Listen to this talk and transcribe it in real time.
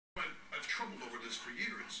I've troubled over this for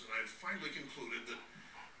years, and I've finally concluded that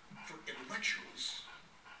for intellectuals,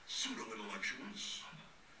 pseudo-intellectuals,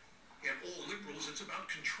 and all liberals, it's about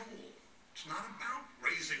control. It's not about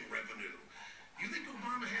raising revenue. You think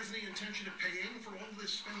Obama has any intention of paying for all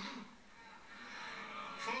this spending?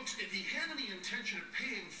 Folks, if he had any intention of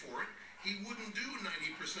paying for it, he wouldn't do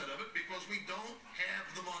 90% of it because we don't have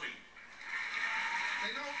the money.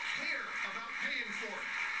 They don't care about paying for it.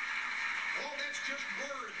 All that's just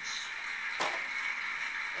words.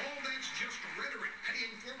 All that's just rhetoric,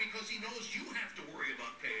 paying for it because he knows you have to worry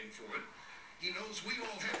about paying for it. He knows we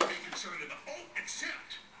all have to be concerned about,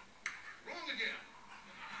 except, wrong again,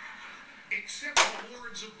 except the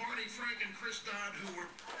hordes of Barney Frank and Chris Dodd who were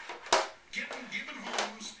given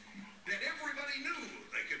homes that everybody knew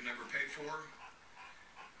they could never pay for.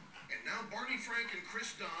 And now Barney Frank and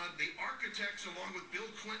Chris Dodd, the architects along with Bill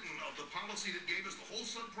Clinton of the policy that gave us the whole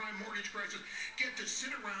subprime mortgage crisis, get to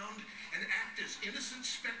sit around and act as innocent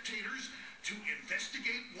spectators to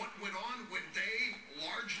investigate what went on when they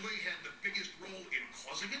largely had the biggest role in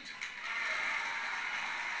causing it.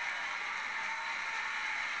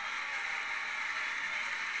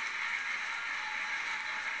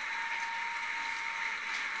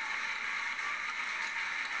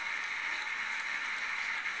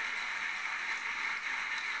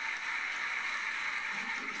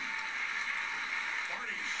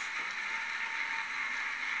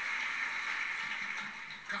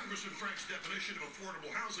 Congressman Frank's definition of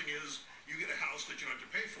affordable housing is you get a house that you don't have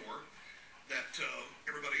to pay for, that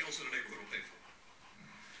everybody else in the neighborhood will pay for.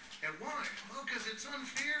 And why? Well, because it's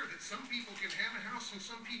unfair that some people can have a house and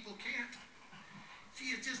some people can't.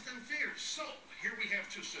 See, it's just unfair. So, here we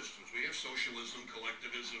have two systems. We have socialism,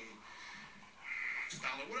 collectivism,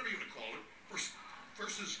 Stalin, whatever you want to call it, versus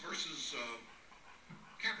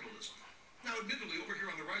capitalism. Now, admittedly, over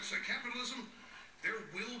here on the right side, capitalism, there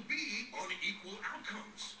will be unequal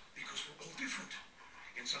outcomes because we're all different.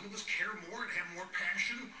 And some of us care more and have more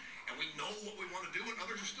passion, and we know what we want to do, and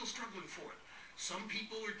others are still struggling for it. Some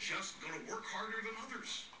people are just going to work harder than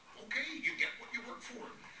others. Okay, you get what you work for.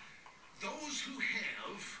 Those who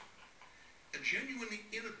have a genuine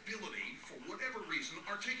inability, for whatever reason,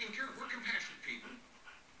 are taken care of. We're compassionate people.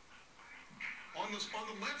 On the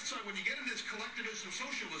left side, when you get into this collectivism,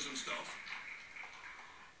 socialism stuff,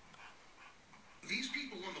 these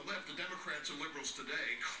people on the left, the Democrats and liberals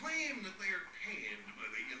today, claim that they are pained by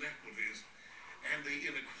the inequities and the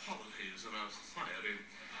inequalities in our society.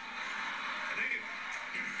 And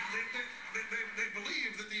they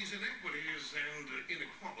believe that these inequities and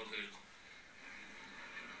inequalities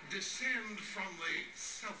descend from the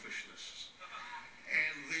selfishness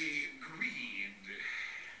and the greed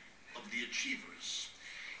of the achievers.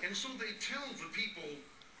 And so they tell the people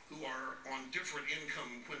who are on different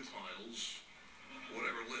income quintiles,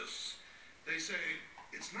 whatever lists, they say,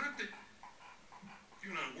 it's not that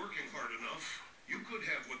you're not working hard enough. You could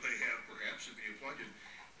have what they have, perhaps, if you applied it.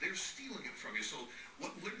 They're stealing it from you. So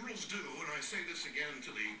what liberals do, and I say this again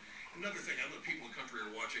to another thing, I know people in the country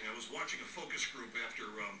are watching. I was watching a focus group after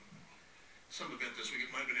some event this week.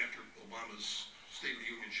 It might have been after Obama's State of the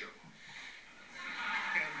Union show.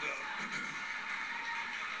 And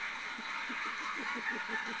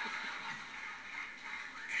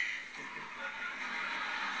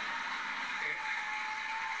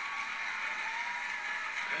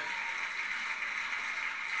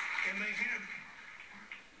and they had,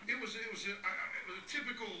 it was a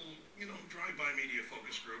typical, drive-by media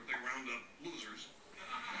focus group. They round up losers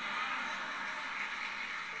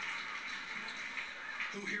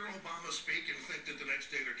who hear Obama speak and think that the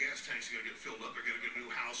next day their gas tank's going to get filled up. They're going to get a new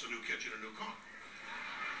house, a new kitchen, a new car.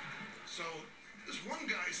 So this one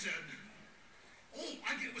guy said,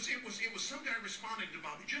 it was some guy responding to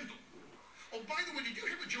Bobby Jindal. Oh, by the way, did you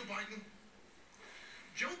hear that Joe Biden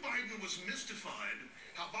was mystified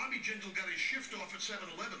how Bobby Jindal got his shift off at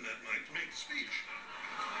 7-Eleven that night to make the speech.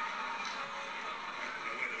 Now,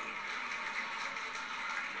 wait a minute.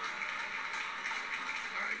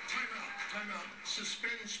 All right, time out.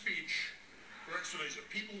 Suspend speech for explanation.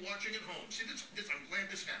 People watching at home. See, I'm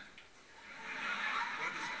glad this happened.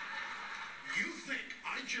 You think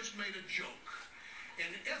I just made a joke,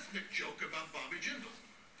 an ethnic joke about Bobby Jindal,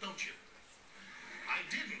 don't you? I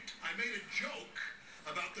didn't. I made a joke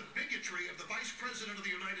about the bigotry of the Vice President of the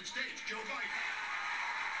United States, Joe Biden.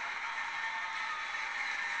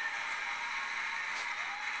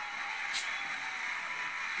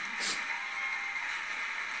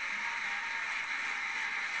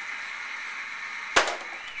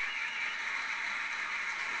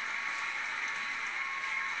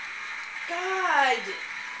 God!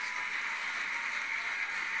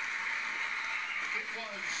 It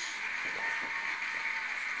was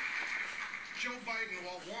Joe Biden,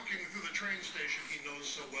 while walking through the train station he knows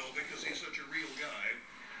so well because he's such a real guy,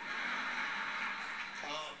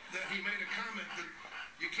 that he made a comment that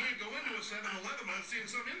you can't go into a 7-Eleven without seeing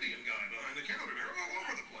some Indian guy behind the counter. They're all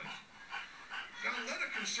over the place. Now let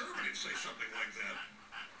a conservative say something like that,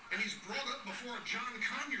 and he's brought up before a John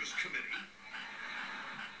Conyers committee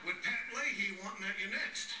with Pat Leahy wanting at you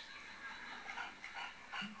next.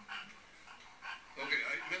 Okay,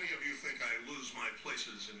 many of you think I lose my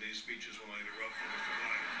places in these speeches when I interrupt for Mr.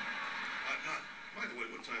 Ryan. Not. By the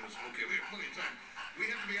way, what time is it? Okay, we have plenty of time.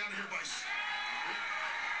 We have to be out of here by...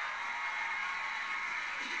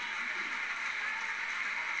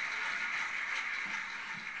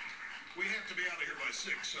 We have to be out of here by 6,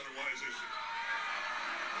 otherwise there's...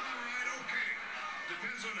 All right, okay.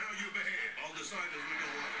 Depends on how you behave. I'll decide as we go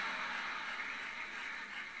on.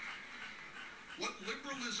 What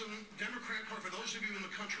liberalism, Democrat Party, for those of you in the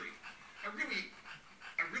country, I really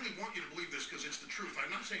want you to believe this because it's the truth. I'm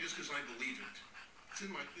not saying this because I believe it.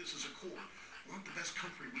 This is a core. We want the best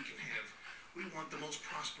country we can have. We want the most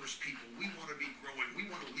prosperous people. We want to be growing. We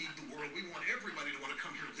want to lead the world. We want everybody to want to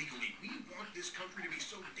come here legally. We want this country to be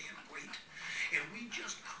so damn great. And we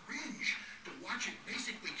just cringe to watch it,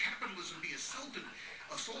 basically capitalism be assaulted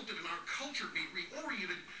and our culture be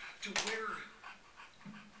reoriented to where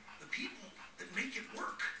the people that make it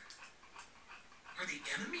work are the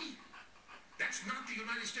enemy. That's not the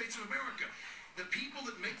United States of America. The people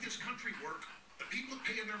that make this country work, the people that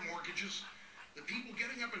pay their mortgages, the people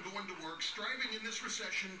getting up and going to work, striving in this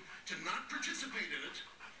recession to not participate in it,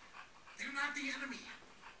 they're not the enemy.